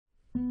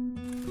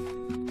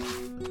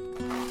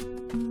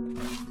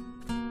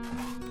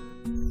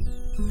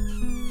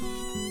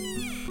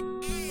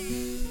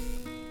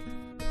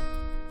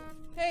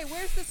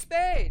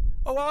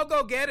all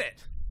go get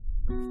it.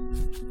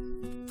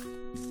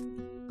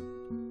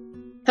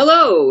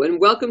 Hello, and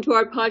welcome to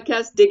our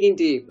podcast, Digging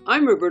Deep.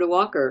 I'm Roberta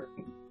Walker.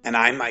 And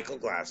I'm Michael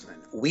Glassman.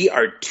 We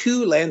are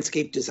two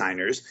landscape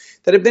designers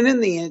that have been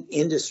in the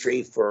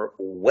industry for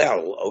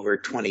well over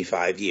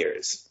 25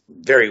 years.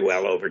 Very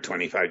well over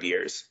 25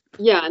 years.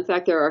 Yeah, in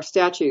fact, there are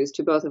statues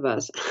to both of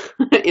us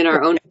in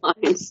our own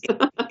minds.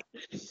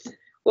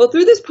 Well,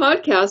 through this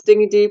podcast,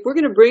 Digging Deep, we're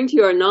going to bring to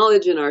you our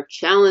knowledge and our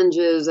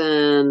challenges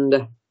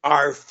and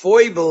our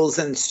foibles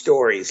and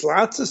stories,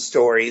 lots of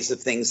stories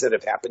of things that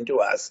have happened to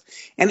us,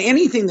 and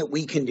anything that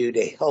we can do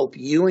to help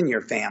you and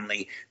your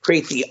family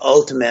create the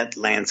ultimate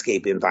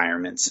landscape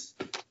environments.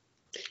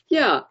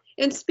 Yeah,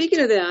 and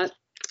speaking of that,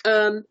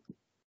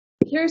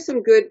 here's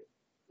some good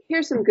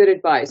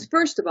advice.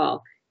 First of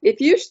all,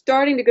 if you're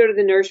starting to go to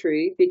the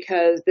nurseries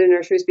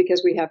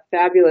because we have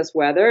fabulous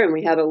weather and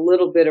we had a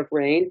little bit of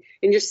rain,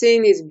 and you're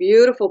seeing these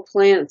beautiful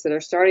plants that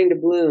are starting to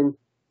bloom,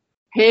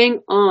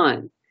 hang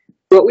on.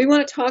 What we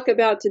want to talk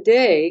about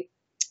today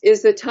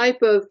is the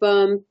type of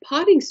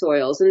potting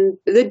soils and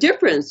the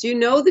difference. You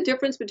know the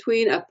difference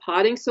between a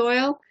potting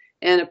soil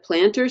and a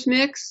planter's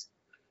mix?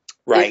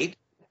 Right. And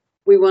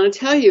we want to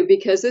tell you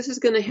because this is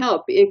going to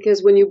help.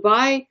 Because when you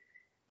buy,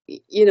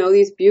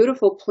 these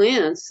beautiful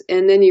plants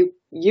and then you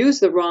use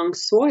the wrong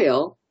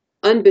soil,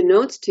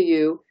 unbeknownst to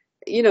you,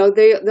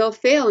 they'll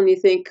fail and you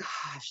think,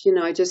 gosh,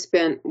 I just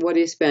spent, what do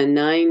you spend,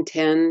 $9,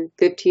 $10,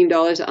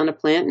 $15 on a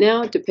plant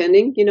now,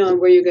 depending, on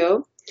where you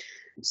go.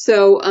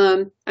 So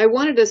I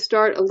wanted to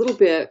start a little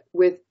bit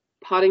with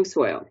potting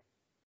soil.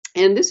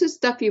 And this is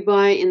stuff you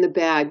buy in the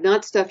bag,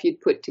 not stuff you'd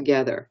put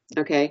together,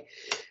 okay?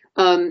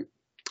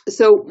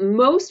 So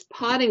most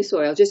potting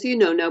soil, just so you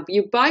know, now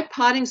you buy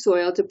potting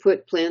soil to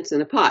put plants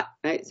in a pot,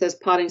 right? It says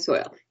potting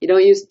soil. You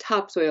don't use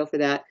topsoil for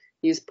that.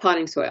 Use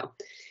potting soil.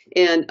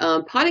 And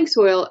potting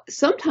soil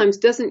sometimes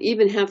doesn't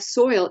even have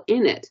soil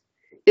in it.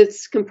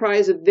 It's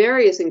comprised of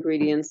various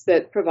ingredients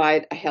that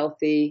provide a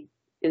healthy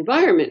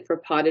environment for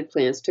potted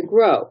plants to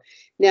grow.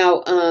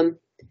 Now,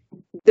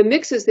 the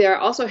mixes there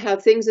also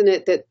have things in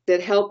it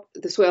that help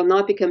the soil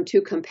not become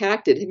too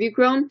compacted. Have you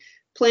grown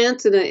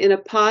plants in a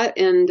pot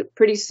and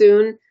pretty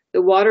soon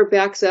the water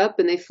backs up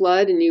and they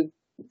flood and you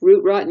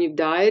root rot and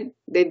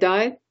they've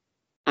died?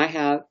 I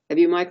have. Have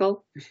you,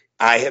 Michael?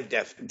 I have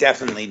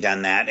definitely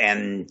done that.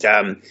 And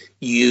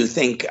you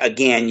think,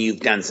 again, you've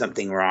done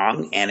something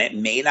wrong, and it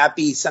may not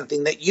be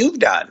something that you've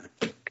done.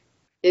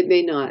 It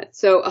may not.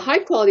 So a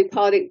high-quality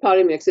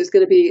potting mix is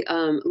going to be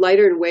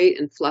lighter in weight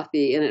and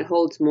fluffy, and it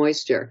holds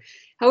moisture.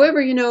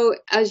 However,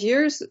 as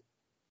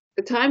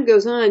the time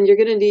goes on, you're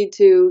going to need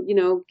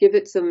to, give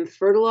it some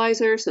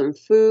fertilizer, some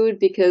food,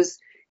 because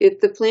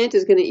if the plant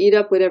is going to eat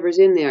up whatever's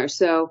in there.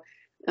 So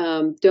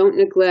don't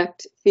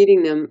neglect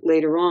feeding them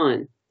later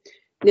on.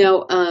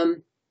 Now,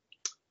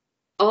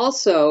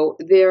 also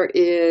there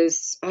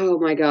is,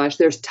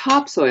 there's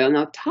topsoil.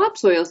 Now,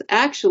 topsoil is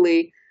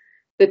actually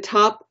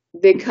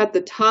they cut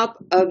the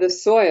top of the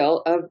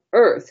soil of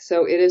earth.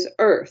 So it is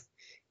earth.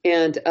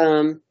 And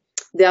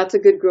that's a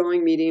good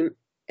growing medium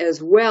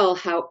as well.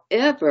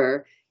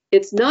 However,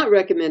 it's not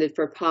recommended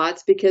for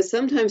pots because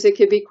sometimes it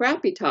could be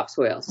crappy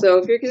topsoil. So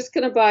if you're just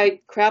going to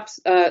buy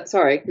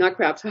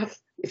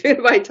if you're going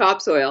to buy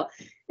topsoil,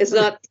 it's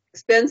not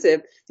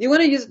expensive. You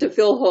want to use it to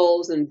fill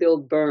holes and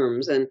build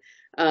berms. And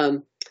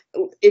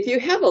if you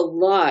have a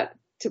lot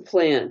to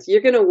plant,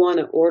 you're going to want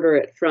to order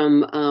it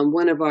from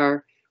one of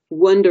our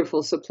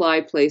wonderful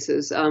supply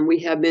places. We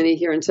have many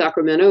here in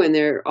Sacramento, and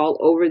they're all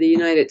over the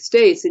United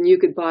States. And you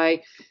could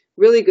buy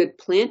really good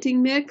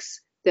planting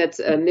mix. That's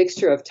a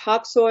mixture of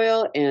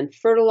topsoil and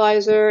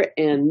fertilizer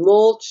and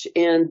mulch,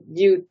 and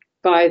you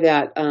buy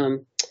that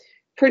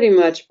pretty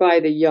much by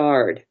the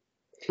yard.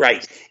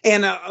 Right.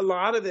 And a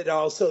lot of it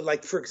also,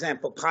 like, for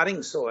example,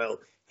 potting soil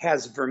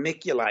has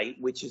vermiculite,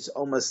 which is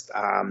almost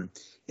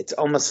it's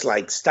almost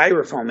like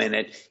styrofoam in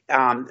it,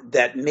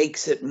 that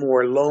makes it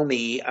more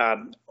loamy,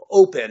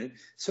 open,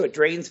 so it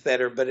drains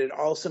better, but it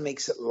also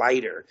makes it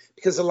lighter.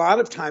 Because a lot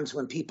of times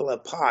when people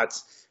have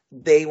pots,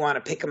 they want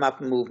to pick them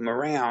up and move them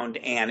around.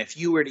 And if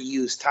you were to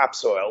use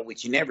topsoil,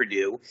 which you never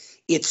do,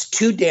 it's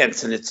too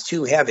dense and it's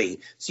too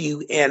heavy.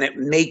 And it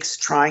makes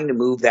trying to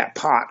move that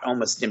pot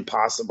almost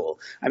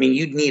impossible. I mean,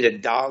 you'd need a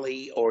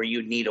dolly or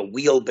you'd need a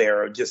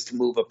wheelbarrow just to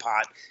move a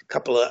pot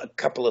a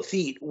couple of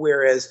feet.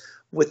 Whereas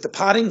with the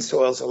potting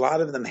soils, a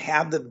lot of them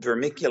have the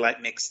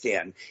vermiculite mixed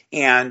in.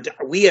 And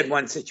we had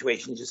one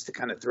situation, just to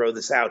kind of throw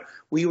this out.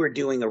 We were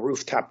doing a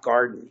rooftop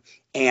garden,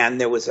 and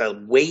there was a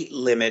weight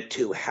limit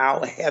to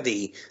how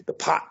heavy the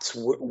pots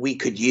we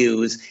could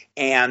use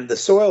and the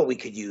soil we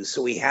could use.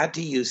 So we had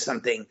to use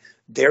something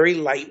very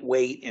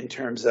lightweight in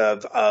terms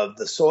of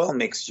the soil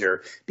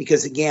mixture,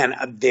 because, again,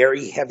 a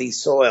very heavy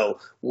soil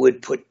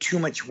would put too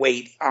much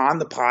weight on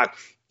the pot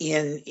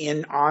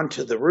in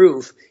onto the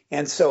roof.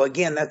 And so,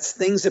 again, that's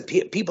things that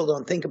people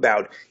don't think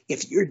about.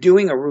 If you're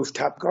doing a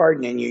rooftop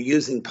garden and you're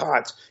using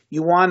pots,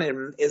 you want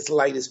them as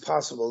light as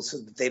possible so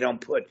that they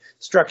don't put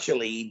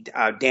structurally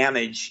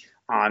damage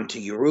onto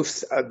your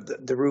roofs,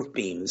 the roof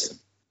beams.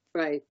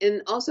 Right.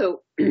 And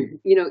also,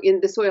 in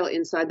the soil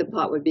inside the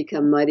pot would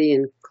become muddy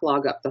and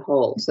clog up the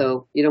hole.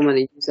 So you don't want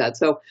to use that.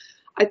 So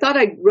I thought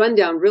I'd run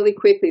down really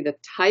quickly the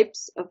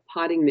types of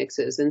potting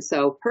mixes. And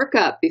so perk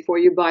up before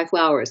you buy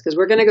flowers, because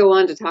we're going to go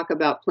on to talk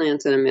about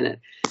plants in a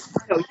minute.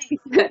 So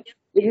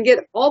you can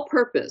get all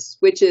purpose,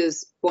 which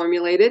is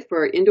formulated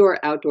for indoor,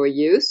 outdoor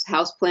use,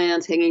 house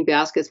plants, hanging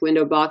baskets,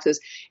 window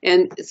boxes.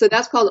 And so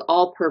that's called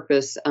all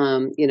purpose,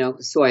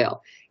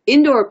 soil.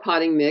 Indoor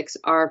potting mix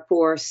are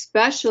for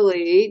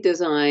specially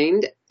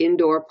designed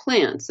indoor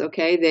plants.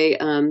 Okay,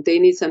 they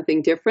need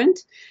something different.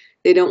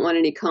 They don't want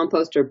any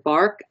compost or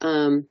bark.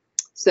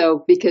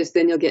 So because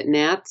then you'll get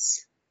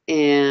gnats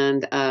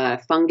and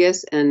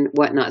fungus and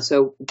whatnot.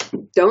 So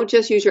don't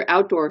just use your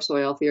outdoor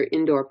soil for your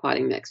indoor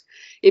potting mix.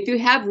 If you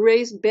have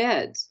raised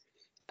beds,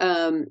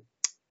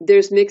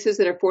 there's mixes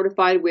that are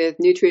fortified with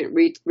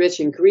nutrient-rich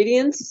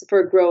ingredients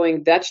for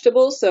growing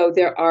vegetables. So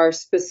there are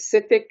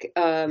specific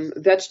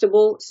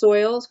vegetable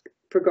soils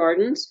for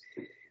gardens,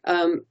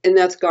 and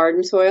that's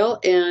garden soil.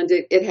 And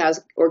it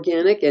has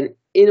organic and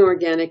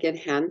inorganic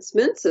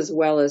enhancements as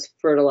well as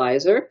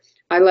fertilizer.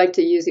 I like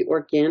to use the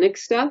organic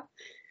stuff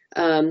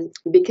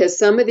because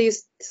some of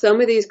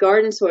these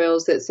garden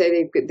soils that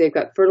say they've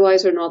got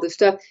fertilizer and all this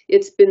stuff,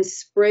 it's been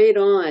sprayed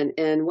on,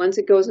 and once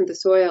it goes into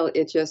soil,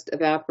 it just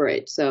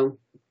evaporates. So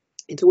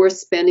it's worth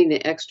spending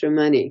the extra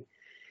money.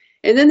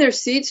 And then there's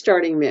seed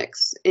starting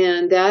mix,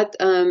 and that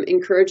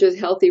encourages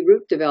healthy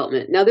root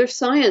development. Now there's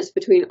science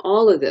between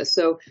all of this,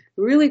 so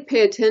really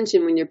pay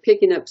attention when you're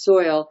picking up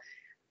soil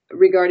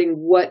regarding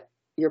what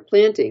you're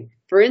planting.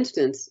 For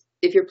instance,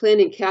 if you're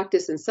planting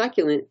cactus and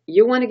succulent,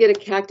 you want to get a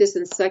cactus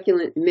and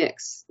succulent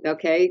mix,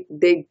 okay?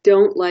 They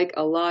don't like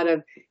a lot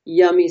of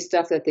yummy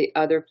stuff that the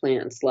other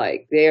plants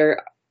like.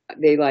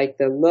 They like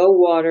the low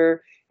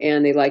water,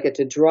 and they like it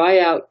to dry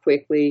out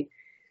quickly.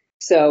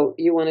 So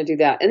you want to do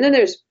that. And then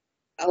there's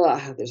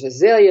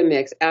azalea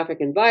mix,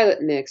 African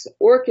violet mix,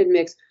 orchid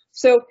mix.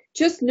 So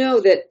just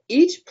know that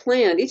each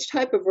plant, each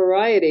type of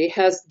variety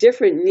has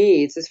different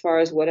needs as far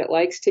as what it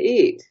likes to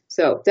eat.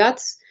 So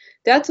that's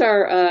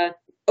our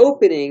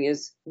opening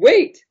is,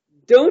 wait,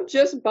 don't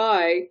just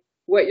buy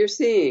what you're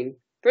seeing.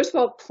 First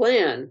of all,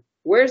 plan.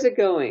 Where's it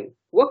going?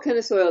 What kind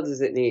of soil does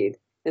it need?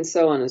 And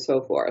so on and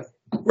so forth.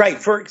 Right.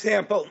 For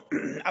example,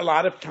 a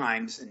lot of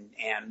times,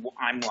 and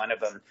I'm one of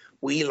them,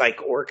 we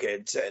like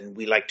orchids and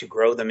we like to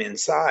grow them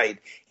inside.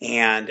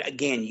 And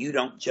again, you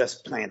don't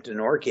just plant an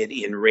orchid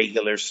in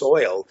regular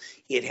soil.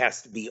 It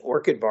has to be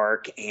orchid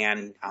bark,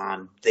 and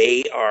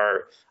they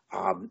are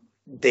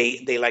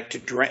they like to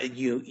drain.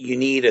 You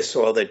need a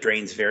soil that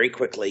drains very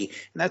quickly,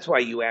 and that's why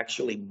you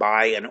actually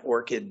buy an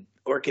orchid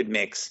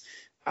mix,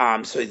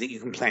 so that you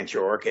can plant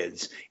your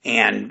orchids.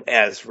 And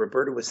as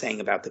Roberta was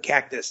saying about the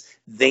cactus,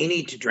 they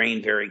need to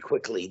drain very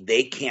quickly.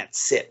 They can't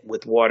sit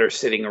with water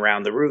sitting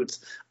around the roots,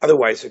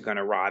 otherwise they're going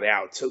to rot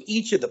out. So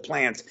each of the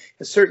plants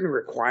has certain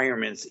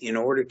requirements in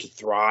order to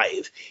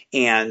thrive.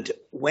 And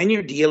when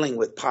you're dealing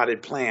with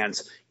potted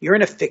plants, you're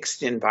in a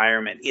fixed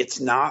environment. It's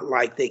not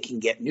like they can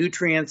get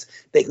nutrients,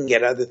 they can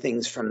get other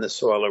things from the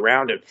soil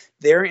around it.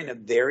 They're in a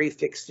very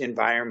fixed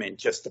environment,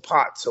 just a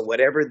pot. So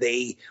whatever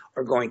they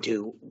are going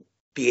to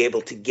be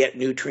able to get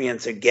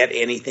nutrients or get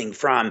anything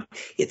from,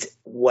 it's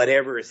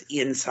whatever is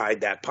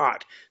inside that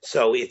pot.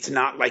 So it's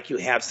not like you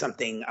have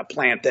a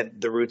plant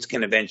that the roots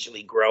can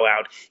eventually grow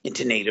out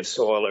into native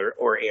soil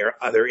or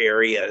other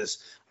areas.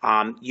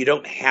 You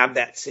don't have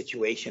that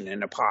situation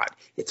in a pot.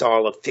 It's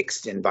all a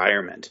fixed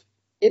environment.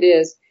 It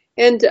is.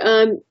 And,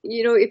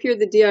 if you're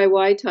the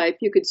DIY type,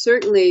 you could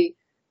certainly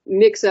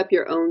mix up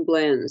your own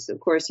blends. Of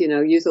course,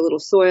 use a little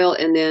soil.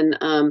 And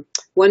then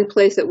one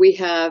place that we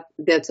have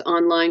that's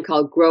online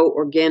called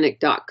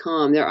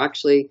groworganic.com, they're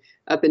actually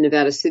up in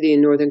Nevada City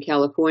in Northern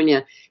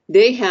California.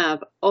 They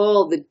have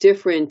all the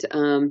different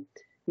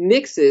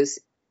mixes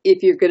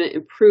if you're going to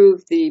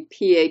improve the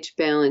pH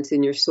balance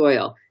in your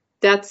soil.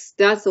 That's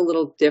a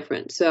little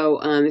different. So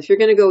if you're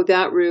going to go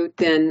that route,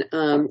 then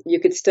you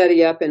could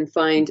study up and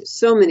find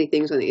so many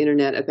things on the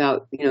internet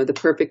about, the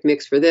perfect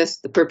mix for this,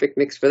 the perfect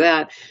mix for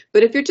that.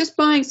 But if you're just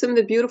buying some of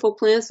the beautiful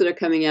plants that are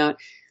coming out,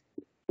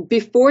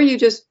 before you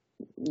just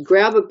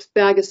grab a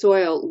bag of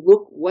soil,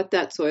 look what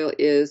that soil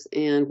is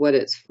and what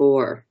it's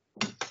for.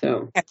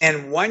 So,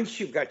 and once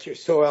you've got your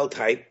soil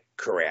type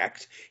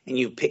correct and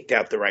you picked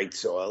out the right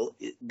soil,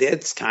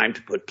 it's time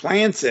to put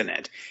plants in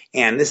it.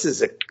 And this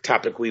is a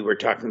topic we were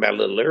talking about a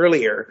little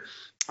earlier.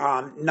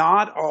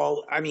 Not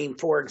all,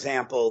 for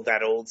example,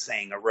 that old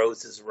saying, a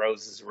rose is a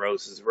rose is a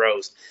rose is a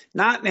rose.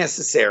 Not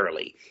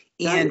necessarily.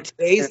 In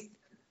today's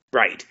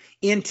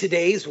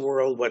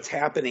world, what's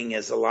happening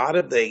is a lot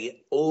of the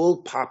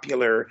old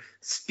popular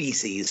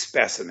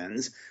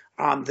specimens,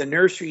 the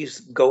nurseries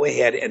go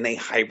ahead and they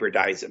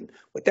hybridize them.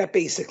 What that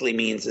basically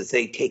means is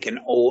they take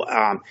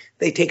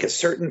a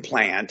certain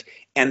plant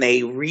and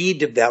they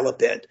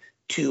redevelop it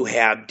to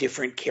have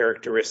different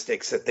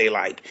characteristics that they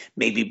like.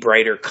 Maybe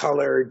brighter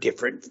color,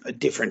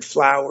 different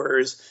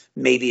flowers.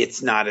 Maybe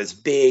it's not as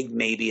big.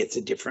 Maybe it's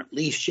a different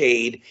leaf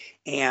shade.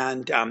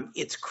 And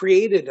it's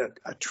created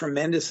a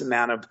tremendous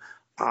amount of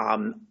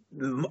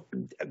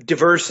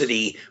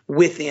diversity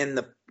within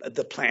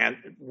the plant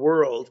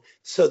world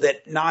so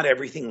that not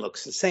everything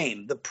looks the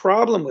same. The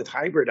problem with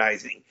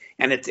hybridizing,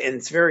 and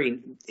it's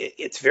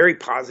very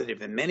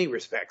positive in many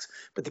respects,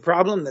 but the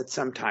problem that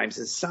sometimes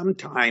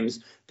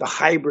the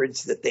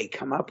hybrids that they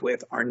come up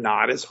with are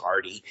not as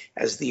hardy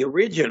as the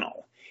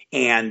original,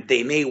 and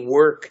they may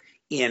work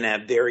in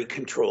a very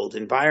controlled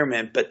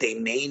environment, but they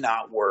may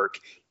not work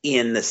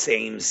in the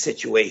same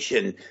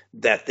situation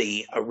that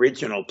the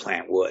original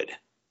plant would.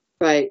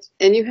 Right.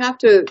 And you have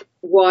to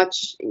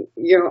watch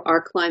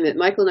our climate.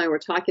 Michael and I were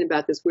talking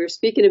about this. We were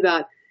speaking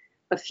about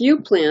a few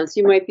plants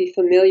you might be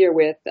familiar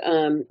with,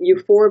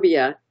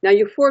 euphorbia. Now,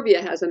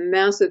 euphorbia has a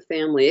massive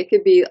family. It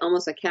could be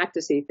almost a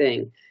cactusy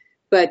thing.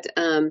 But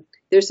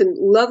there's some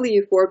lovely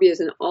euphorbias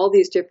in all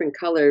these different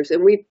colors.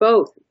 And we've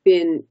both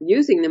been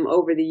using them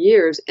over the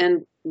years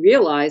and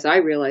I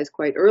realized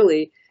quite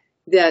early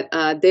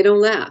that they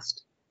don't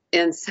last.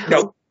 And so...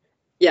 Nope.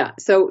 Yeah,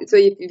 so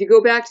if you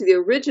go back to the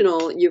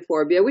original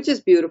euphorbia, which is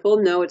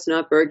beautiful, no, it's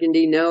not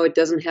burgundy, no, it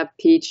doesn't have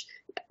peach,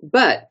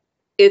 but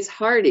it's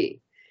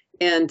hardy,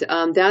 and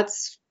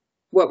that's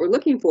what we're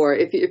looking for.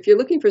 If you're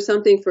looking for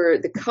something for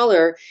the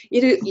color,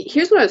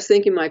 here's what I was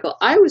thinking, Michael.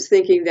 I was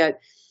thinking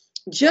that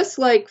just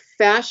like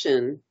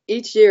fashion,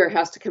 each year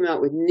has to come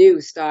out with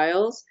new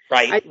styles.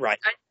 Right. I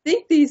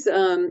think these,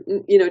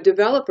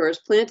 developers,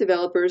 plant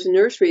developers,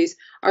 nurseries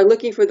are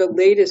looking for the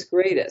latest,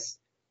 greatest.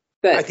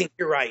 But I think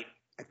you're right.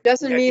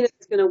 Doesn't mean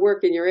it's going to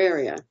work in your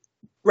area.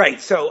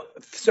 Right. So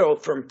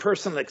from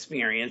personal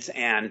experience,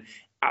 and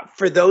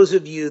for those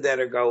of you that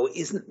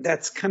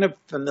that's kind of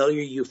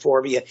familiar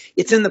euphorbia.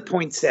 It's in the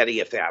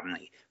poinsettia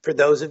family. For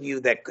those of you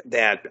that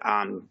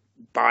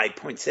buy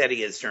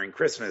poinsettias during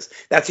Christmas,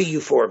 that's a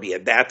euphorbia.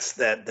 That's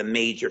the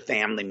major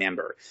family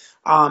member.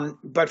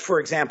 But for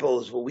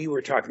example, as we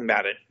were talking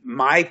about it,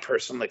 my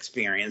personal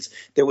experience,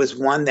 there was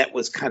one that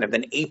was kind of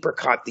an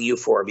apricot, the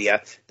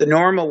euphorbia. The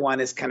normal one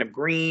is kind of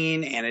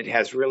green, and it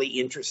has really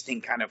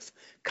interesting kind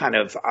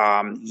of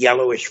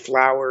yellowish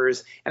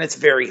flowers, and it's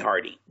very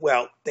hardy.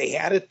 Well, they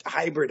had to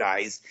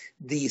hybridize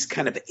these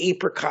kind of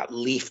apricot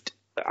leafed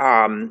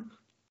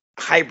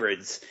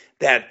hybrids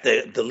that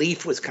the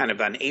leaf was kind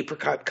of an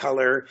apricot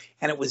color,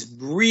 and it was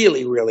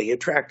really, really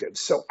attractive.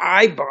 So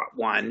I bought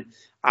one.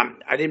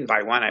 I didn't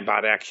buy one. I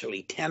bought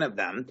actually 10 of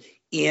them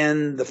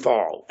in the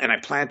fall, and I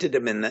planted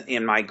them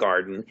in my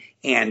garden.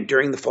 And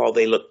during the fall,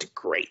 they looked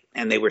great,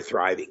 and they were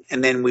thriving.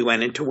 And then we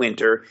went into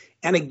winter,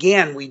 and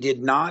again, we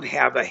did not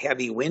have a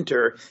heavy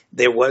winter.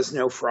 There was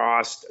no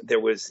frost.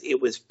 It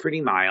was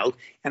pretty mild,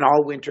 and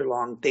all winter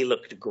long they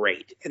looked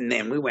great. And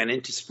then we went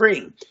into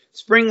spring.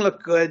 Spring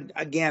looked good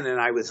again,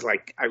 and I was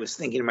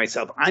thinking to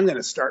myself, I'm going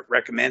to start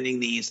recommending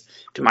these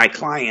to my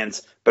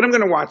clients, but I'm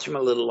going to watch them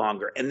a little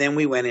longer. And then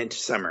we went into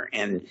summer,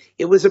 and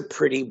it was a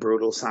pretty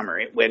brutal summer.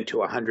 It went to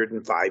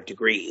 105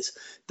 degrees.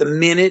 The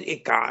minute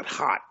it got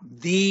hot,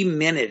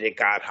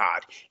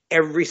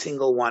 every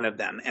single one of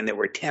them, and there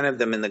were 10 of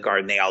them in the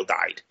garden, they all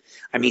died.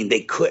 I mean,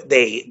 they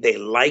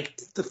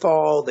liked the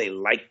fall, they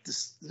liked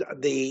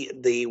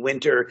the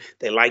winter,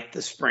 they liked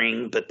the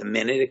spring, but the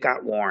minute it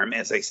got warm,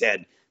 as I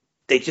said,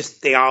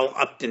 they all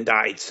upped and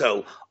died.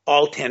 So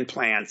all 10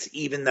 plants,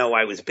 even though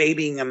I was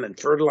babying them and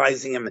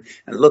fertilizing them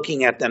and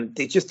looking at them,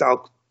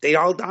 they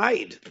all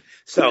died.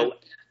 So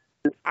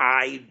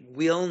I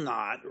will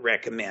not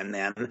recommend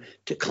them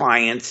to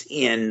clients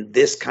in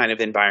this kind of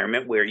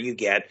environment where you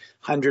get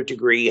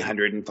 100-degree,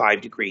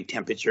 105-degree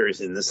temperatures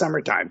in the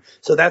summertime.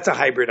 So that's a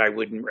hybrid I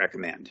wouldn't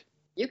recommend.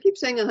 You keep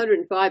saying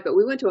 105, but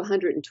we went to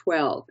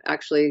 112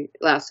 actually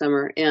last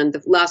summer. And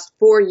the last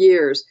 4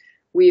 years,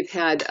 we've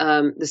had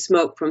the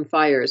smoke from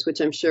fires, which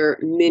I'm sure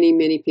many,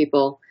 many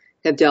people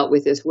have dealt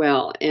with as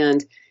well.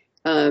 And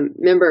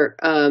remember,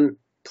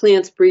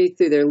 plants breathe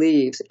through their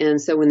leaves, and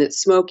so when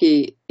it's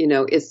smoky,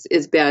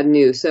 it's bad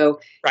news. So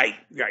right,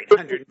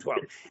 112.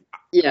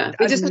 Yeah,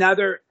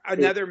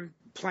 another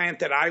plant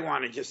that I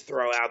want to just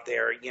throw out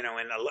there,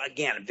 and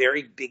again, a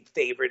very big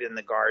favorite in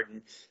the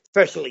garden,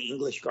 especially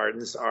English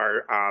gardens,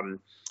 are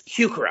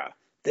heuchera,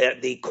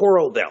 the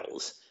coral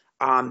bells.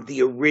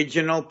 The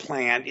original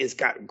plant has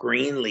got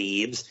green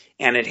leaves,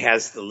 and it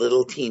has the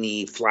little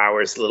teeny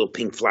flowers, little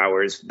pink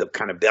flowers, the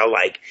kind of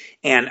bell-like.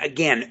 And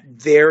again,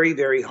 very,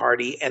 very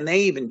hardy. And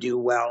they even do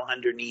well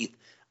underneath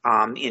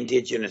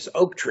indigenous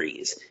oak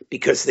trees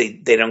because they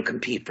don't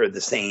compete for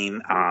the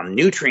same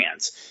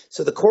nutrients.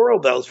 So the coral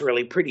bell is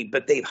really pretty,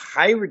 but they've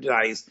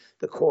hybridized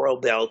the coral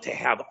bell to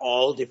have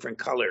all different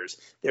colors.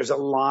 There's a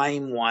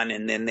lime one,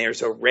 and then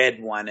there's a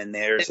red one, and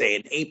there's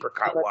an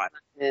apricot one.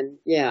 And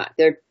yeah,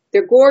 they're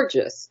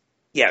gorgeous.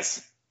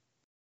 Yes.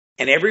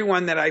 And every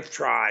one that I've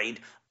tried,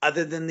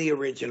 other than the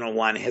original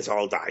one, has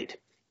all died.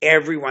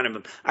 Every one of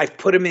them. I've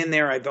put them in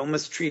there. I've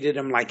almost treated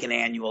them like an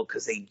annual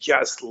because they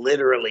just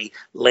literally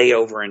lay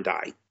over and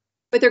die.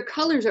 But their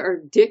colors are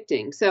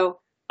addicting. So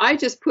I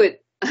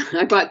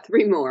bought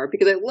 3 more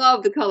because I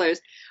love the colors.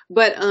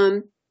 But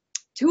 2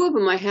 of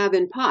them I have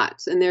in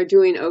pots, and they're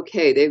doing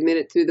okay. They've made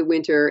it through the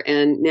winter,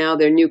 and now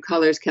there are new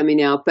colors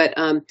coming out. But,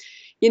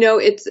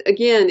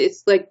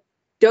 it's like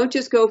don't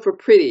just go for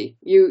pretty.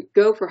 You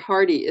go for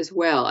hardy as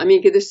well. I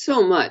mean, there's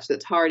so much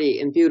that's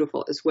hardy and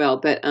beautiful as well.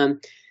 But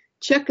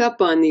check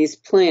up on these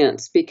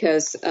plants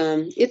because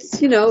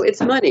it's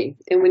it's money.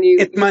 And when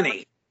It's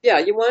money. yeah,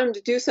 you want them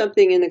to do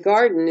something in the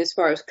garden as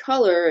far as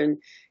color, and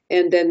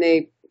then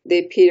they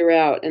peter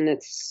out, and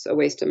it's a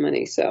waste of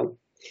money. So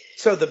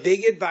the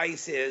big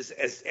advice is,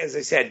 as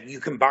I said, you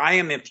can buy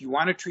them if you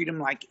want to treat them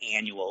like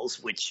annuals,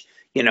 which,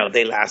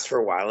 they last for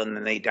a while and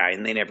then they die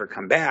and they never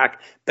come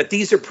back. But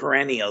these are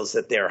perennials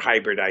that they're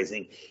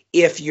hybridizing.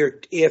 If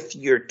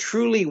you're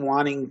truly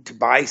wanting to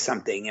buy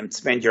something and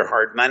spend your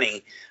hard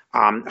money,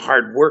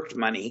 hard worked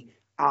money,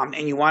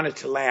 and you want it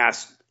to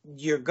last,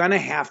 you're going to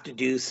have to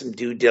do some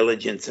due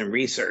diligence and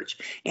research.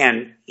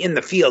 And in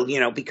the field,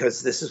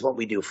 because this is what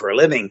we do for a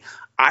living,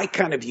 I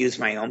kind of use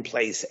my own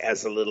place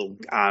as a little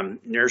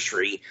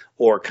nursery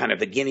or kind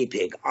of a guinea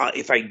pig.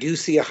 If I do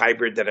see a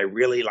hybrid that I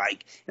really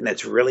like and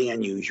that's really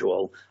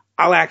unusual,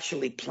 I'll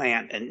actually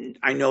plant, and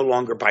I no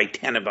longer buy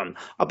 10 of them.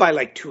 I'll buy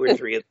like 2 or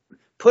 3 of them,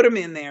 put them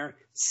in there,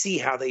 see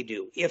how they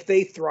do. If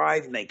they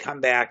thrive and they come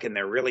back and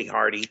they're really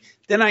hardy,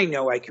 then I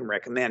know I can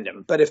recommend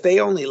them. But if they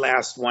only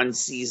last one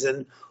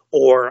season,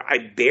 or I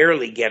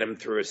barely get them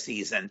through a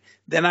season,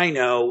 then I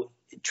know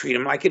treat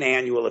them like an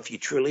annual if you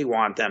truly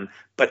want them,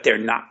 but they're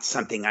not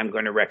something I'm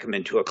going to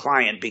recommend to a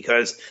client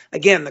because,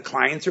 again, the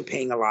clients are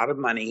paying a lot of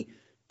money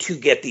to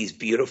get these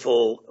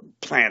beautiful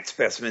plant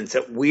specimens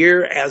that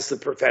we're, as the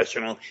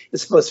professional,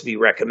 is supposed to be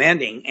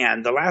recommending.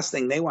 And the last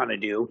thing they want to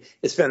do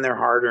is spend their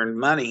hard-earned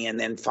money and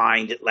then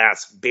find it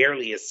lasts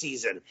barely a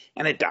season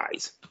and it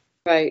dies.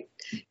 Right.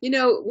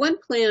 One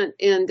plant,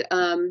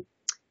 and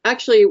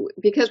actually,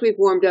 because we've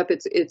warmed up,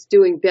 it's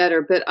doing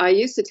better. But I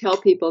used to tell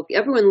people,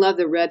 everyone loved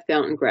the red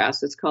fountain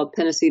grass. It's called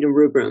Pennisetum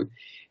rubrum.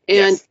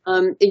 And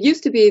Yes. It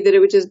used to be that it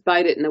would just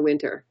bite it in the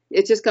winter.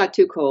 It just got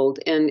too cold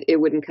and it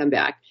wouldn't come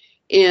back.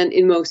 And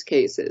in most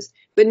cases.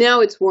 But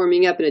now it's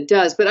warming up and it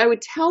does. But I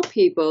would tell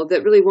people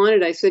that really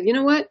wanted, I said, you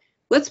know what?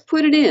 Let's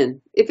put it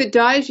in. If it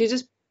dies, you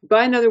just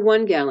buy another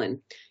 1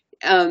 gallon.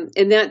 And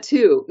that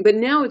too. But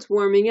now it's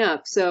warming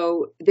up.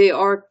 So they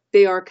are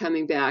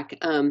coming back.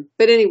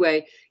 But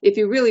anyway, if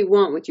you really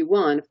want what you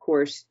want, of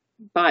course,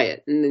 buy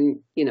it. And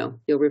then,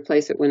 you'll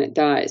replace it when it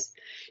dies.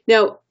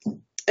 Now,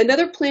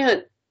 another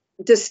plant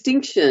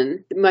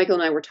distinction that Michael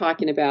and I were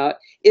talking about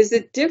is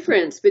the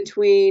difference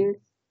between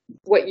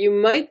what you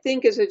might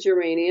think is a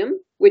geranium,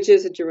 which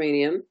is a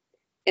geranium,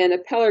 and a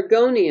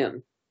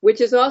pelargonium,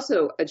 which is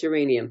also a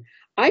geranium.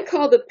 I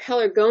call the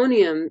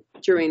pelargonium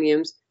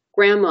geraniums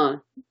grandma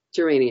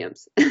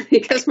geraniums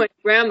because my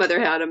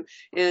grandmother had them,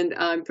 and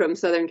I'm from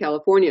Southern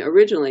California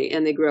originally,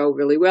 and they grow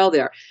really well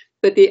there.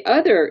 But the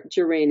other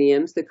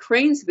geraniums, the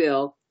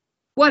Cranesville,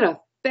 what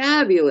a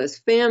fabulous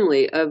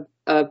family of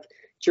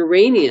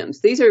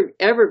geraniums. These are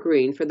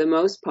evergreen for the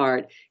most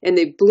part, and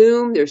they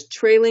bloom. There's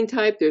trailing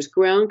type, there's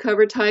ground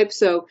cover type.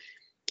 So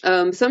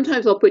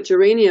sometimes I'll put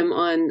geranium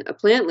on a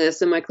plant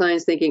list, and my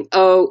client's thinking,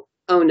 oh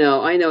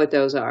no, I know what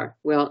those are.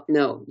 Well,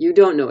 no, you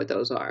don't know what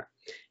those are.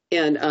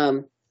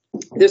 And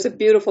there's a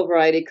beautiful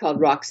variety called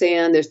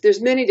Roxanne.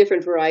 There's many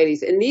different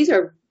varieties, and these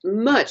are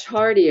much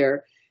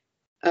hardier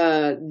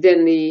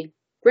than the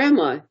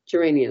grandma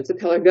geraniums, the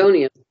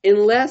pelargoniums,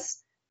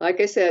 unless, like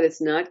I said,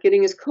 it's not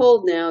getting as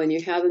cold now and you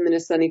have them in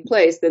a sunny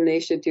place, then they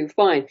should do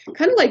fine.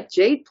 Kind of like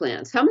jade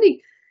plants. How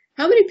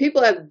many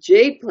people have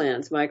jade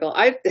plants, Michael?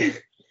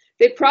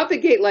 They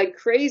propagate like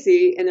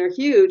crazy and they're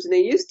huge, and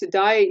they used to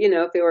die,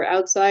 if they were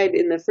outside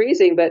in the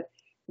freezing, but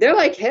they're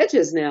like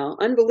hedges now.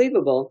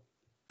 Unbelievable.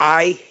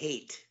 I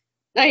hate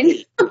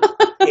I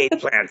jade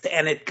plants,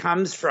 and it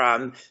comes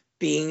from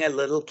being a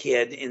little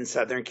kid in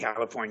Southern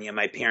California.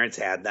 My parents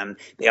had them.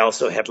 They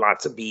also had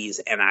lots of bees,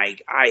 and I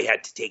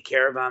had to take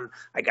care of them.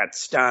 I got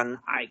stung.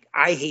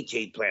 I hate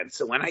jade plants.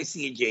 So when I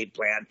see a jade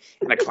plant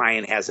and a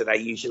client has it, I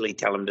usually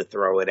tell them to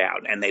throw it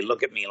out. And they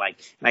look at me and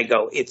I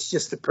go, it's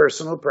just a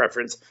personal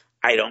preference.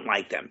 I don't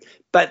like them.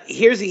 But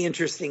here's the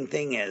interesting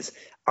thing is,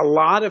 a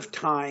lot of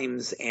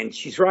times, and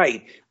she's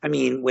right, I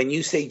mean, when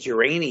you say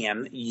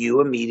geranium,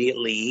 you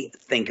immediately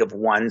think of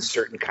one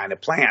certain kind of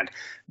plant.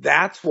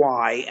 That's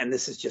why, and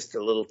this is just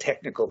a little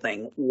technical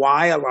thing,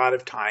 why a lot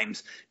of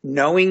times,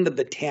 knowing the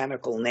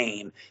botanical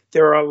name,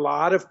 there are a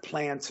lot of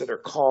plants that are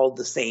called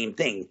the same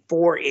thing.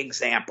 For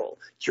example,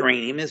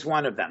 geranium is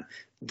one of them.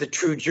 The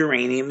true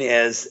geranium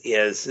is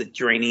the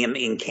Geranium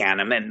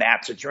incanum, and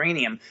that's a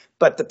geranium,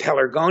 but the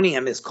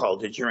pelargonium is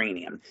called a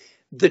geranium.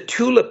 The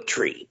tulip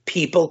tree,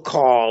 people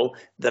call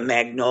the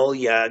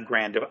Magnolia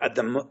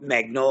the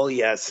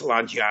Magnolia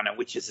solangiana,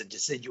 which is a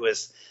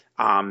deciduous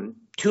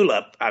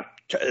tulip,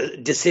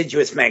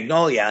 deciduous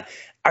magnolia,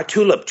 a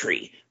tulip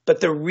tree. But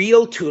the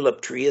real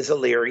tulip tree is a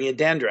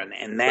liriodendron,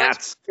 and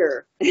that's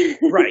sure.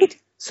 Right.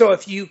 So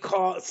if you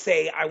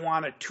say, I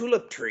want a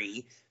tulip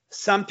tree,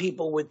 some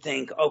people would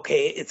think,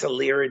 okay, it's a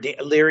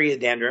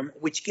liriodendron,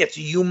 which gets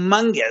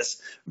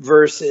humongous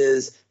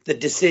versus the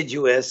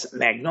deciduous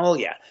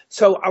magnolia.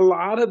 So a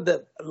lot of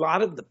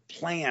the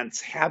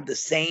plants have the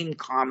same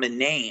common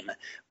name,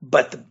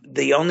 but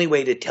the only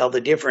way to tell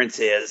the difference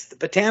is the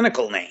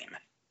botanical name.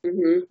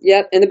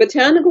 Yep. And the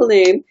botanical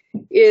name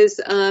is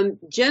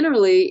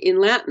generally in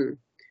Latin.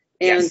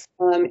 And Yes.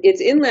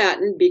 it's in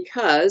Latin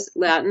because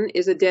Latin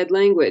is a dead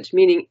language,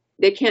 meaning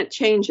they can't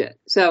change it.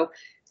 So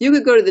you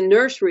could go to the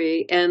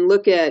nursery and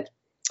look at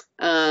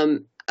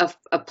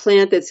a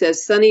plant that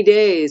says sunny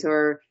days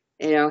or,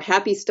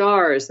 happy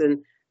stars.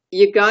 And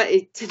you got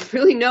to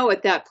really know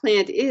what that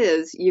plant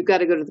is. You've got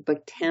to go to the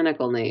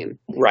botanical name.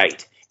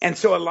 Right. And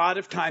so a lot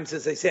of times,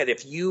 as I said,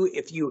 if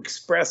you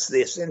express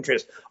this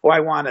interest, oh, I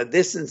want a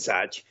this and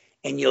such,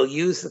 and you'll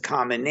use the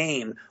common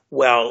name,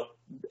 well,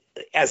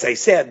 as I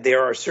said,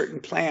 there are certain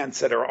plants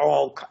that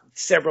are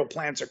several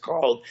plants are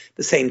called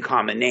the same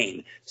common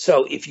name.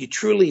 So if you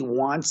truly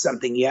want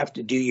something, you have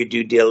to do your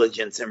due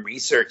diligence and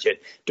research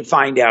it to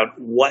find out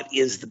what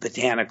is the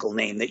botanical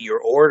name that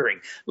you're ordering.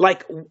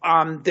 Like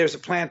there's a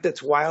plant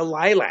that's wild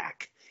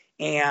lilac,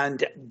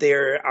 and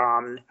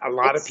a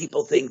lot of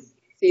people think,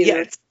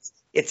 yeah,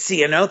 it's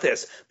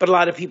Ceanothus, but a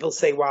lot of people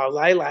say wild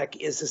lilac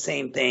is the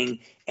same thing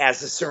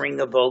as a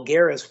Syringa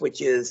vulgaris,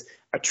 which is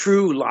a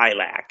true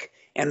lilac.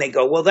 And they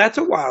go, well, that's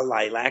a wild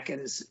lilac.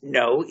 And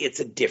no, it's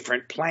a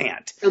different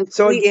plant.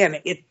 So again,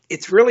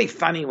 it's really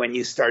funny when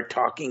you start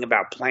talking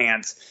about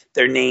plants,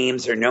 their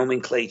names, their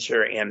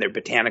nomenclature, and their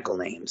botanical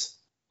names.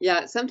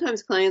 Yeah,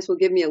 sometimes clients will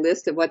give me a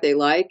list of what they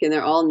like, and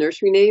they're all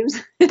nursery names.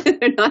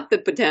 They're not the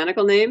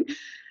botanical name.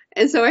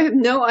 And so I have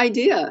no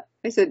idea.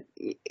 I said,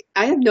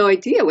 I have no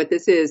idea what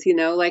this is,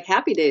 like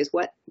Happy Days.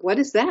 What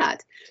is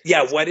that?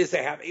 Yeah, what is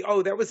a happy?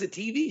 Oh, that was a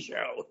TV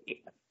show.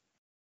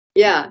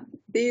 Yeah,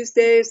 these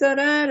days,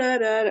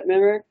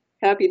 remember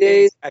Happy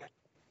Days?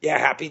 Yeah,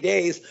 Happy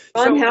Days.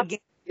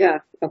 Yeah,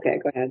 okay,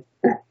 go ahead.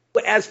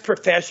 As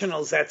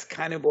professionals, that's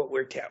kind of what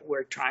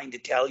we're trying to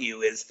tell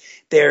you is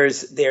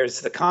there's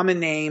the common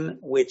name,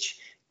 which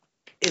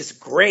is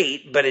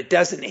great, but it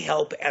doesn't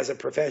help as a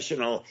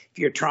professional if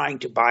you're trying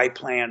to buy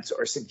plants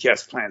or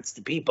suggest plants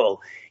to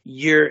people.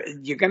 You're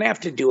going to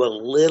have to do a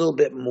little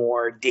bit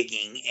more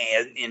digging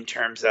in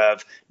terms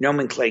of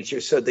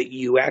nomenclature so that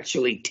you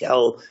actually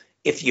tell.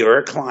 If you're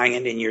a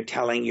client and you're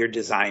telling your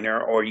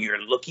designer or you're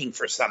looking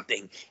for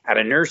something at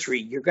a nursery,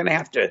 you're going to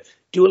have to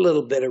do a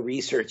little bit of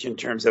research in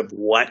terms of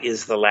what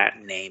is the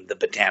Latin name, the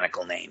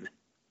botanical name.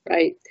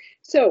 Right.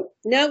 So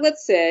now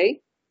let's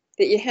say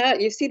that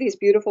you see these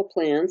beautiful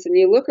plants and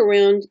you look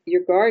around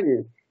your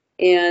garden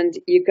and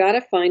you got to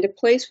find a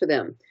place for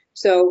them.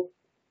 So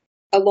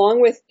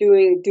along with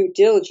doing due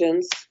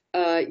diligence,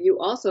 you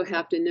also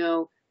have to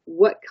know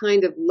what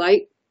kind of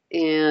light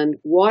and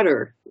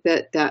water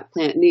that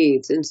plant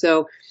needs. And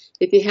so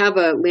if you have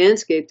a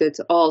landscape that's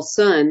all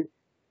sun,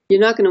 you're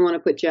not going to want to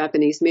put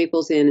Japanese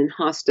maples in and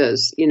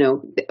hostas,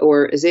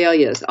 or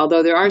azaleas,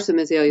 although there are some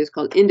azaleas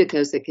called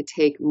indicas that could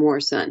take more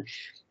sun.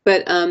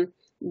 But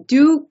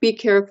do be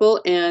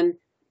careful and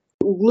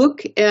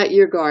look at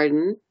your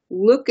garden.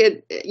 Look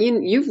at,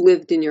 you've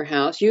lived in your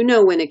house. You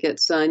know when it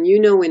gets sun. You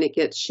know when it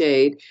gets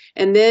shade.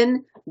 And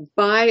then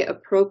buy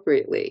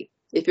appropriately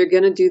if you're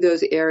going to do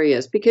those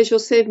areas, because you'll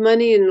save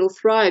money and it'll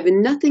thrive.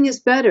 And nothing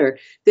is better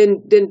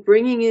than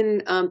bringing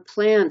in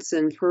plants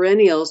and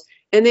perennials,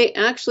 and they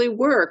actually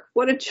work.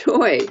 What a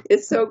joy.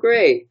 It's so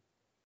great.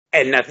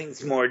 And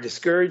nothing's more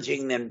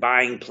discouraging than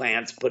buying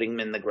plants, putting them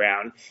in the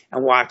ground,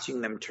 and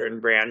watching them turn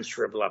brown,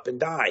 shrivel up, and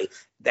die.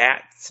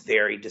 That's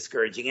very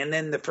discouraging. And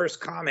then the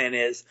first comment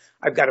is,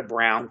 I've got a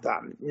brown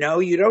thumb. No,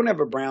 you don't have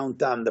a brown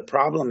thumb. The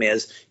problem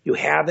is you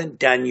haven't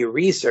done your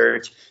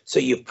research, so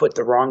you've put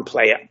the wrong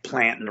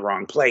plant in the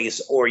wrong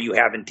place, or you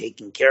haven't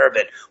taken care of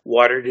it,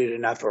 watered it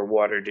enough or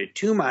watered it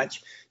too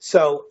much.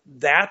 So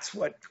that's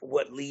what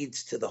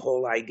leads to the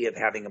whole idea of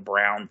having a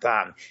brown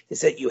thumb,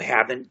 is that you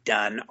haven't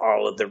done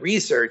all of the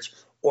research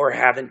or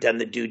haven't done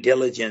the due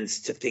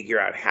diligence to figure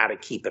out how to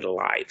keep it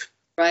alive.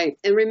 Right.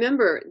 And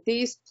remember,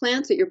 these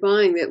plants that you're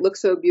buying that look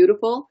so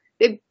beautiful,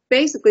 they've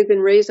basically been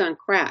raised on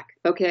crack,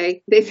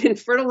 okay? They've been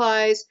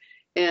fertilized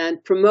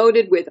and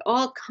promoted with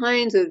all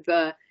kinds of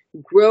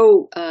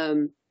grow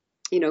enzymes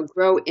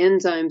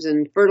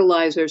and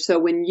fertilizers. So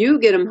when you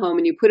get them home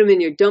and you put them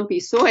in your dumpy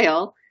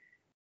soil,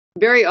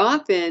 very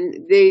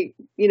often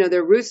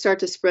their roots start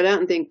to spread out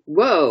and think,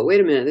 whoa,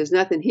 wait a minute, there's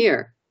nothing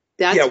here.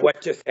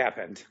 What just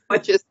happened?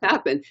 What just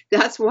happened?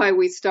 That's why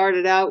we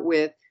started out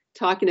with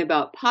talking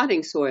about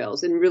potting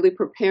soils and really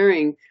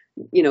preparing,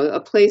 a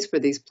place for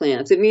these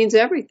plants. It means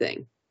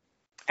everything.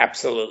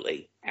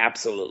 Absolutely.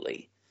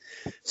 Absolutely.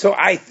 So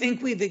I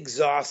think we've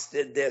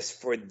exhausted this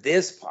for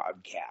this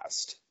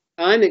podcast.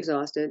 I'm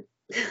exhausted.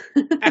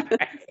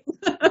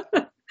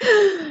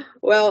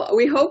 Well,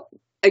 we hope,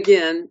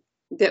 again,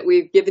 that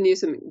we've given you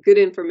some good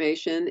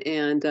information,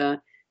 and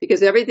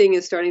because everything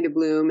is starting to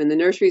bloom and the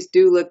nurseries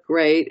do look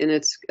great, and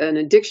it's an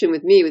addiction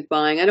with me with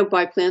buying. I don't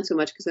buy plants so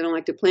much because I don't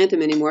like to plant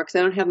them anymore because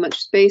I don't have much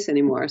space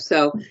anymore.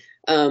 So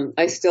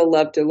I still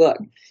love to look.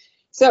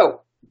 So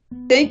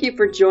thank you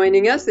for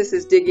joining us. This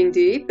is Digging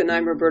Deep, and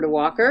I'm Roberta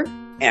Walker.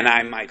 And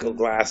I'm Michael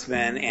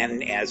Glassman.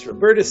 And as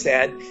Roberta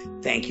said,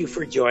 thank you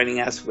for joining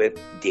us with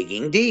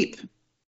Digging Deep.